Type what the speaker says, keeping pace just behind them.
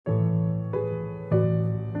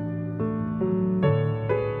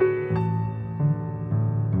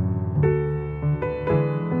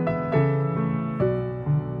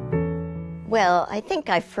Well, I think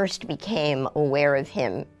I first became aware of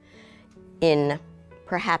him in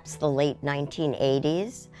perhaps the late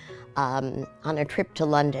 1980s, on a trip to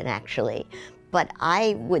London, actually. But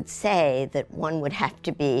I would say that one would have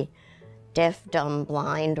to be deaf, dumb,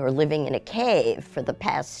 blind, or living in a cave for the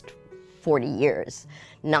past 40 years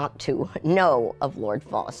not to know of Lord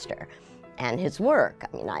Foster and his work.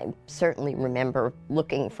 I mean, I certainly remember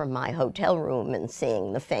looking from my hotel room and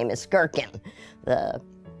seeing the famous Gherkin, the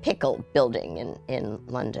pickle building in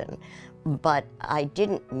London. But I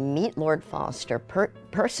didn't meet Lord Foster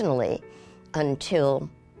personally until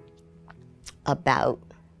about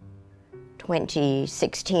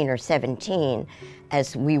 2016 or 17,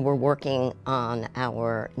 as we were working on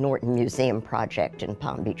our Norton Museum project in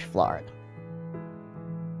Palm Beach, Florida.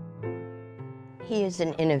 He is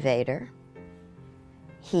an innovator.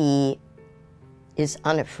 He is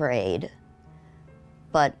unafraid,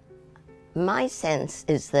 but my sense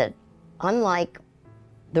is that unlike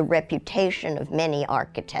the reputation of many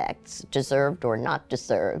architects, deserved or not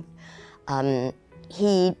deserved,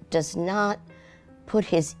 he does not put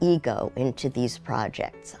his ego into these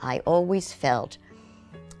projects. I always felt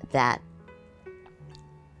that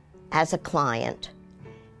as a client,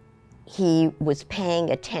 he was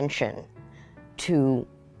paying attention to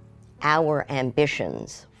our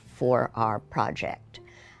ambitions for our project.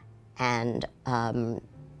 And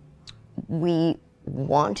we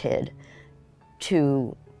wanted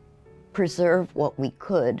to preserve what we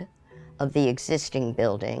could of the existing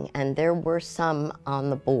building, and there were some on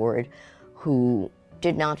the board who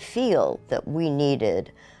did not feel that we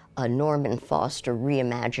needed a Norman Foster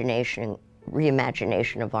reimagination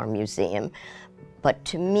of our museum. But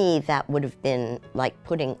to me, that would have been like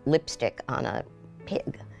putting lipstick on a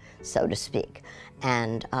pig, so to speak.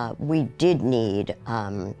 And we did need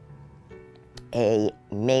a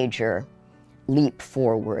major leap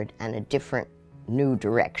forward and a different new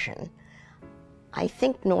direction. I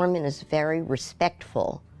think Norman is very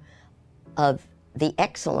respectful of the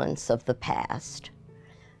excellence of the past,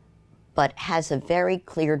 but has a very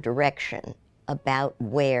clear direction about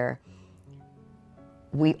where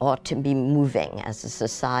we ought to be moving as a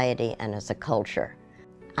society and as a culture.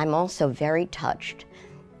 I'm also very touched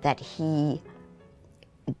that he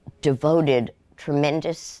devoted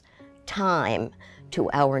tremendous time to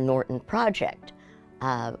our Norton project.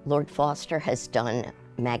 Lord Foster has done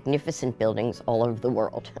magnificent buildings all over the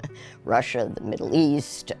world. Russia, the Middle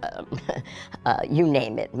East, you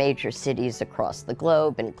name it, major cities across the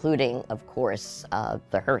globe, including, of course,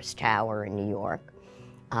 the Hearst Tower in New York.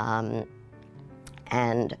 And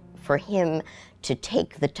for him to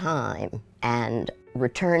take the time and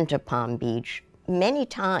return to Palm Beach many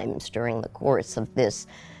times during the course of this,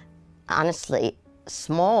 honestly,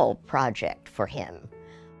 small project for him.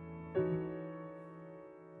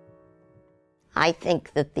 I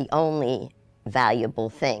think that the only valuable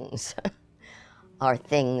things are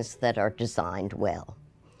things that are designed well.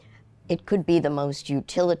 It could be the most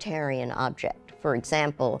utilitarian object. For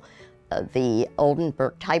example, the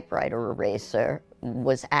Oldenburg typewriter eraser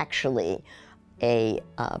was actually a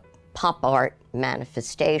pop art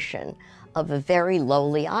manifestation of a very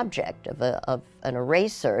lowly object, of an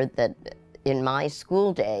eraser that in my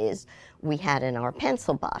school days we had in our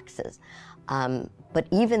pencil boxes. But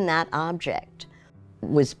even that object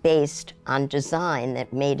was based on design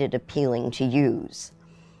that made it appealing to use.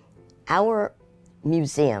 Our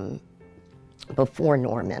museum, before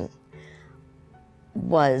Norman,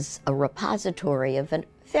 was a repository of a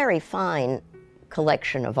very fine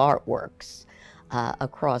collection of artworks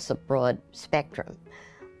across a broad spectrum.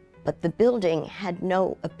 But the building had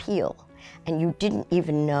no appeal, and you didn't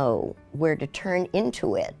even know where to turn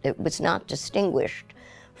into it. It was not distinguished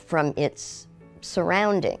from its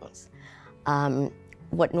surroundings.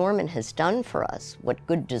 What Norman has done for us, what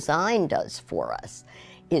good design does for us,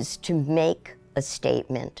 is to make a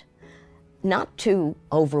statement, not to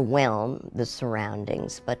overwhelm the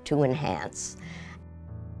surroundings, but to enhance.